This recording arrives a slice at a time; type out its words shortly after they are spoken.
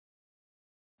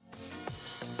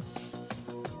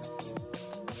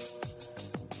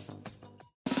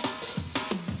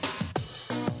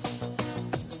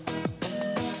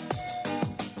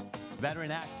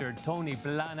Veteran actor Tony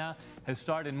Plana has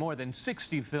starred in more than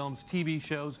 60 films, TV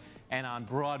shows, and on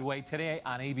Broadway. Today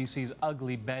on ABC's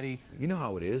Ugly Betty. You know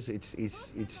how it is.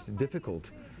 It's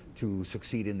difficult to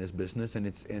succeed in this business, and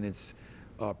it's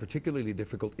particularly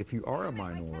difficult if you are a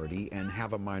minority and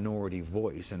have a minority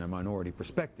voice and a minority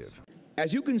perspective.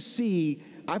 As you can see,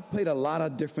 I've played a lot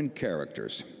of different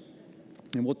characters,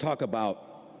 and we'll talk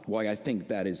about why I think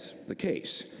that is the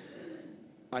case.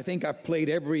 I think I've played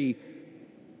every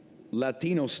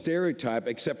Latino stereotype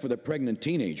except for the pregnant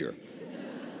teenager.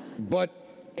 But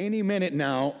any minute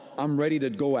now, I'm ready to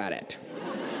go at it.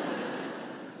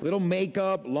 Little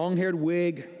makeup, long-haired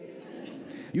wig.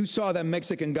 You saw that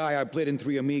Mexican guy I played in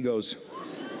Three Amigos.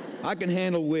 I can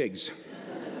handle wigs.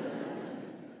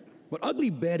 But Ugly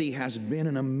Betty has been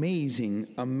an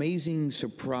amazing, amazing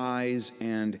surprise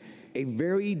and a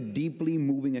very deeply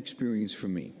moving experience for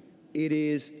me. It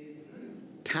is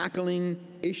tackling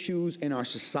issues in our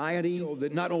society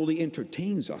that not only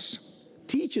entertains us,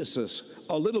 teaches us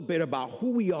a little bit about who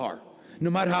we are.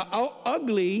 No matter how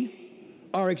ugly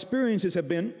our experiences have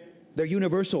been, they're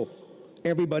universal.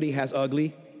 Everybody has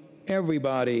ugly.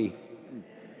 Everybody.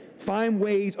 Find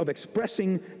ways of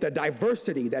expressing the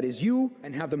diversity that is you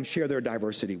and have them share their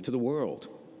diversity to the world.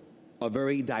 A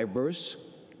very diverse,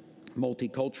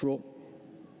 multicultural,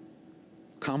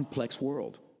 complex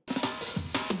world.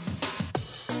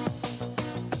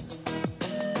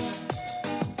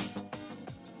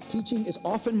 Teaching is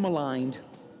often maligned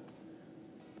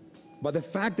by the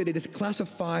fact that it is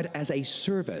classified as a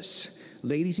service.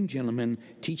 Ladies and gentlemen,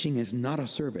 teaching is not a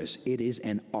service, it is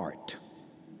an art.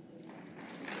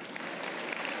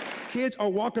 Kids are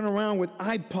walking around with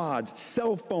iPods,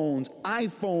 cell phones,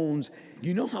 iPhones.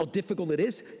 You know how difficult it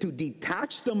is to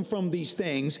detach them from these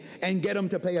things and get them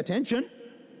to pay attention?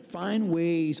 Find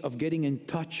ways of getting in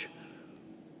touch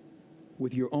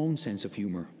with your own sense of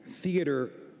humor.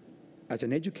 Theater as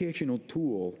an educational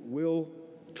tool will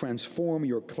transform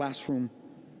your classroom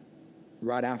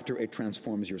right after it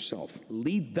transforms yourself.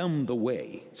 Lead them the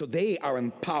way so they are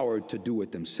empowered to do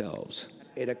it themselves.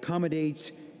 It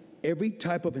accommodates every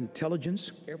type of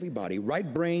intelligence, everybody,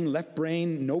 right brain, left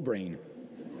brain, no brain.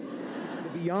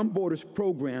 The Beyond Borders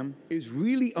program is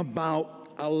really about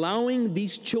allowing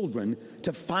these children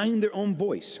to find their own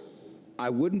voice. I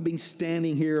wouldn't be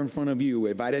standing here in front of you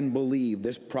if I didn't believe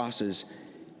this process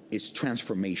is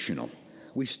transformational.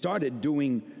 We started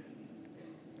doing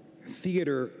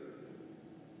theater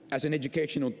as an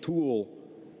educational tool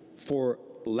for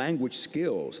language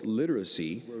skills,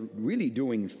 literacy. We're really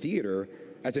doing theater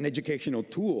as an educational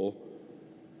tool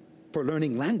for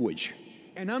learning language.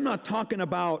 And I'm not talking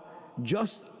about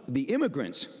just the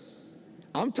immigrants.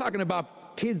 I'm talking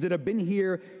about kids that have been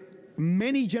here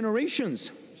many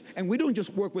generations. And we don't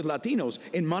just work with Latinos.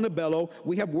 In Montebello,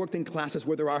 we have worked in classes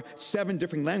where there are 7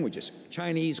 different languages: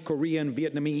 Chinese, Korean,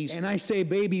 Vietnamese. And I say,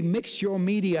 baby, mix your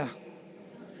media.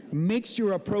 Mix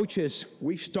your approaches.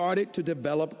 We've started to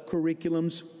develop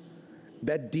curriculums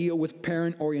that deal with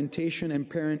parent orientation and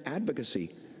parent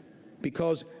advocacy,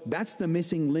 because that's the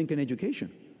missing link in education.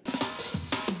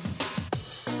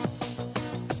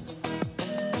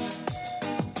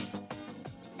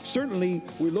 Certainly,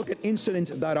 we look at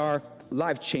incidents that are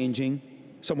life-changing,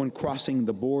 someone crossing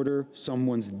the border,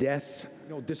 someone's death,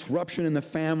 disruption in the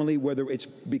family, whether it's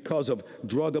because of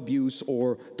drug abuse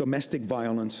or domestic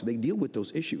violence. They deal with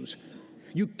those issues.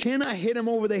 You cannot hit them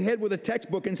over the head with a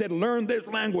textbook and say, learn this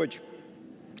language.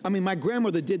 I mean, my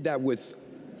grandmother did that with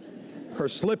her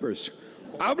slippers.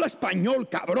 Habla español,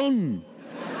 cabrón.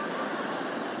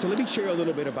 So let me share a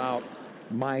little bit about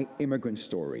my immigrant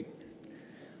story.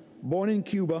 Born in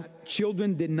Cuba,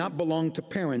 children did not belong to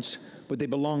parents, but they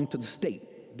belonged to the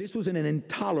state. This was an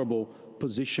intolerable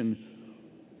position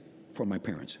for my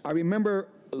parents. I remember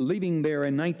leaving there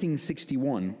in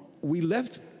 1961. We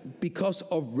left because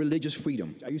of religious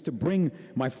freedom. I used to bring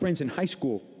my friends in high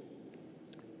school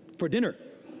for dinner.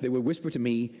 They would whisper to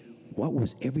me, "What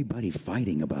was everybody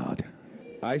fighting about?"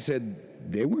 I said,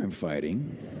 "They weren't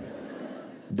fighting.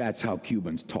 That's how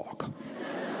Cubans talk."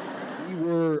 We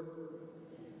were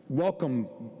welcomed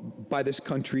by this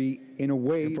country in a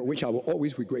way for which I will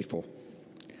always be grateful.